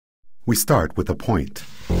We start with a point.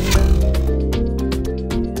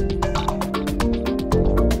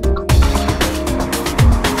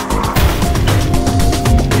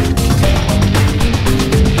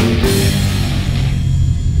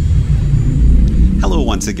 Hello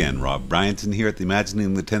once again, Rob Bryanton here at the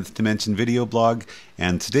Imagining the 10th Dimension video blog,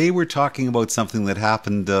 and today we're talking about something that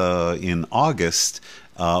happened in August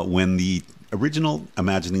when the original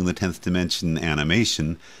Imagining the 10th Dimension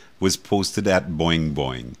animation was posted at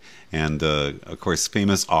Boing. And of course,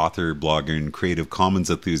 famous author, blogger, and Creative Commons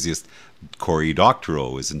enthusiast Cory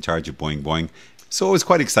Doctorow is in charge of Boing. So it was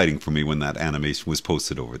quite exciting for me when that animation was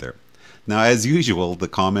posted over there. Now, as usual, the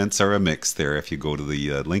comments are a mix there. If you go to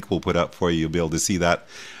the link we'll put up for you, you'll be able to see that.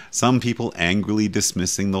 Some people angrily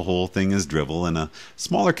dismissing the whole thing as drivel, and a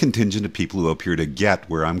smaller contingent of people who appear to get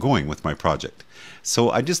where I'm going with my project.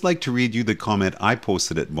 So I'd just like to read you the comment I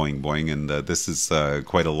posted at Boing, and this is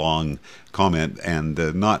quite a long comment, and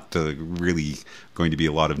not really going to be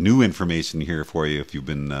a lot of new information here for you if you've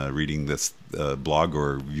been reading this blog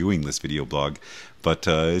or viewing this video blog, but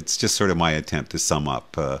it's just sort of my attempt to sum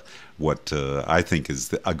up what I think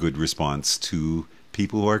is a good response to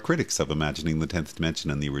people who are critics of Imagining the 10th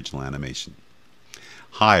Dimension and the original animation.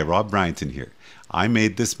 Hi, Rob Bryanton here. I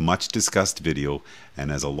made this much discussed video,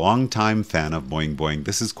 and as a long-time fan of Boing,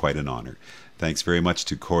 this is quite an honor. Thanks very much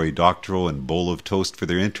to Cory Doctorow and Bowl of Toast for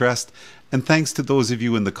their interest, and thanks to those of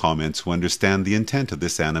you in the comments who understand the intent of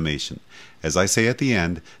this animation. As I say at the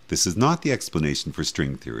end, this is not the explanation for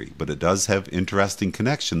string theory, but it does have interesting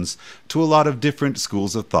connections to a lot of different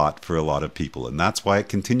schools of thought for a lot of people, and that's why it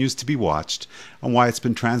continues to be watched and why it's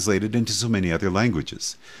been translated into so many other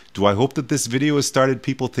languages. Do I hope that this video has started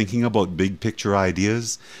people thinking about big picture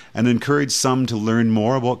ideas and encouraged some to learn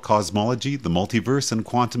more about cosmology, the multiverse, and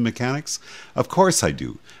quantum mechanics? Of course I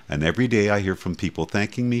do, and every day I hear from people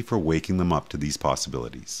thanking me for waking them up to these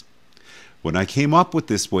possibilities. When I came up with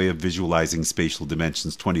this way of visualizing spatial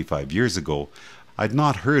dimensions 25 years ago, I'd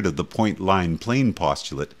not heard of the point-line-plane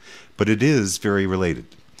postulate, but it is very related.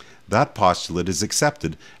 That postulate is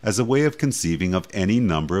accepted as a way of conceiving of any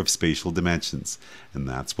number of spatial dimensions, and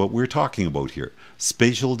that's what we're talking about here.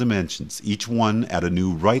 Spatial dimensions, each one at a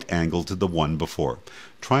new right angle to the one before.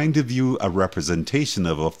 Trying to view a representation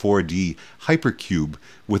of a 4D hypercube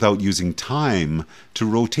without using time to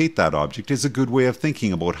rotate that object is a good way of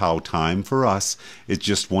thinking about how time, for us, is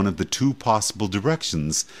just one of the two possible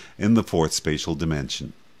directions in the fourth spatial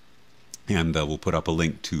dimension. And we'll put up a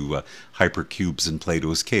link to Hypercubes in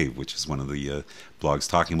Plato's Cave, which is one of the blogs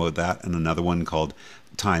talking about that, and another one called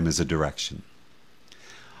Time as a Direction.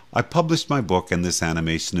 I published my book and this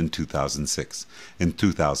animation in 2006. In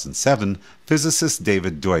 2007, physicist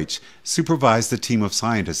David Deutsch supervised a team of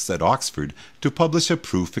scientists at Oxford to publish a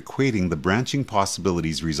proof equating the branching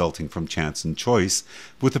possibilities resulting from chance and choice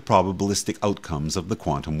with the probabilistic outcomes of the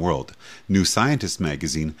quantum world. New Scientist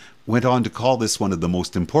magazine went on to call this one of the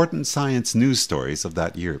most important science news stories of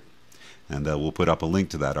that year. And we'll put up a link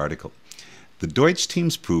to that article. The Deutsch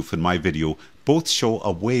team's proof and my video both show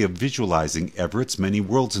a way of visualizing Everett's many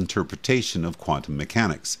worlds interpretation of quantum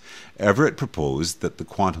mechanics. Everett proposed that the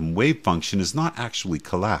quantum wave function is not actually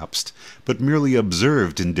collapsed, but merely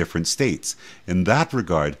observed in different states. In that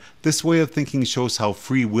regard, this way of thinking shows how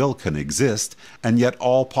free will can exist, and yet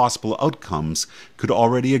all possible outcomes could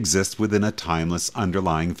already exist within a timeless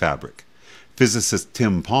underlying fabric. Physicist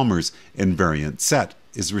Tim Palmer's invariant set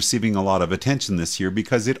is receiving a lot of attention this year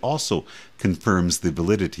because it also confirms the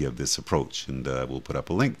validity of this approach, and we'll put up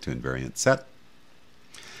a link to invariant set.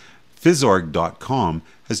 Phys.org.com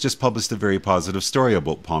has just published a very positive story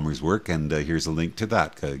about Palmer's work, and here's a link to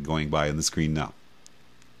that going by on the screen now.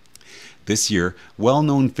 This year,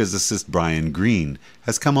 well-known physicist Brian Greene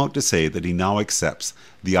has come out to say that he now accepts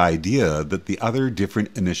the idea that the other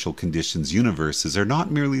different initial conditions universes are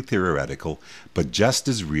not merely theoretical, but just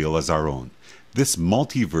as real as our own. This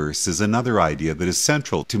multiverse is another idea that is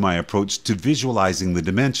central to my approach to visualizing the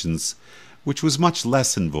dimensions, which was much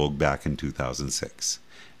less in vogue back in 2006.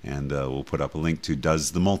 And we'll put up a link to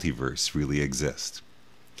Does the Multiverse Really Exist?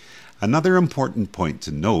 Another important point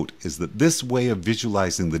to note is that this way of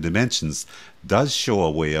visualizing the dimensions does show a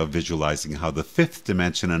way of visualizing how the fifth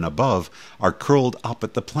dimension and above are curled up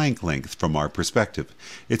at the Planck length from our perspective.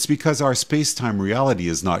 It's because our space-time reality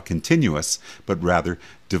is not continuous, but rather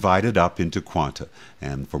divided up into quanta.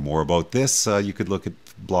 And for more about this, you could look at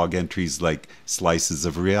blog entries like Slices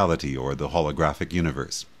of Reality or the Holographic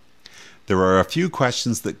Universe. There are a few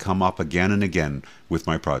questions that come up again and again with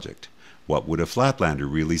my project. What would a flatlander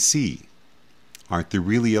really see? Aren't there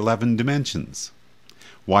really 11 dimensions?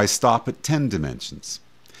 Why stop at 10 dimensions?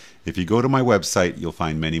 If you go to my website, you'll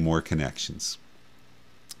find many more connections.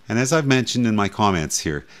 And as I've mentioned in my comments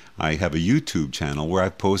here, I have a YouTube channel where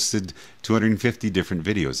I've posted 250 different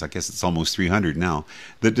videos, I guess it's almost 300 now,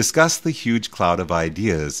 that discuss the huge cloud of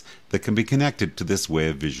ideas that can be connected to this way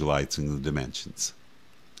of visualizing the dimensions.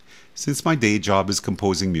 Since my day job is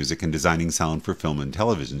composing music and designing sound for film and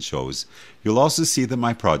television shows, you'll also see that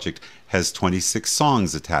my project has 26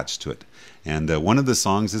 songs attached to it, and one of the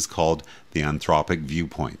songs is called The Anthropic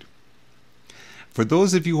Viewpoint. For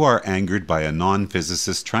those of you who are angered by a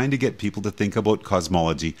non-physicist trying to get people to think about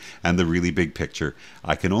cosmology and the really big picture,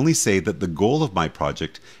 I can only say that the goal of my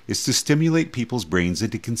project is to stimulate people's brains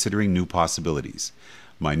into considering new possibilities.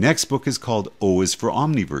 My next book is called O is for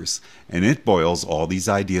Omniverse, and it boils all these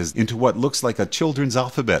ideas into what looks like a children's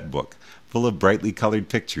alphabet book, full of brightly colored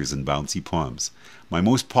pictures and bouncy poems. My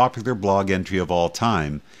most popular blog entry of all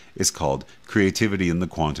time is called Creativity in the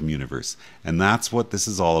Quantum Universe, and that's what this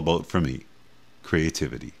is all about for me.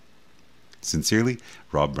 Creativity. Sincerely,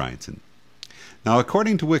 Rob Bryanton. Now,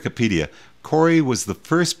 according to Wikipedia, Corey was the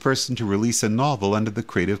first person to release a novel under the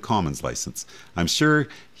Creative Commons license. I'm sure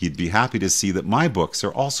he'd be happy to see that my books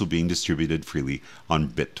are also being distributed freely on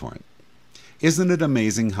BitTorrent. Isn't it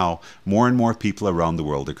amazing how more and more people around the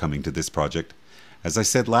world are coming to this project? As I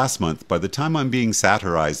said last month, by the time I'm being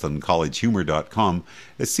satirized on collegehumor.com,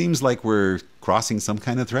 it seems like we're crossing some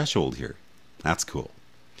kind of threshold here. That's cool.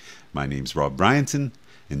 My name's Rob Bryanton.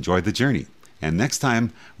 Enjoy the journey. And next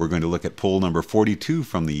time, we're going to look at poll number 42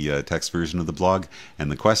 from the text version of the blog. And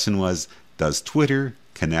the question was, does Twitter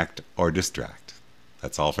connect or distract?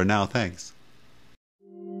 That's all for now. Thanks.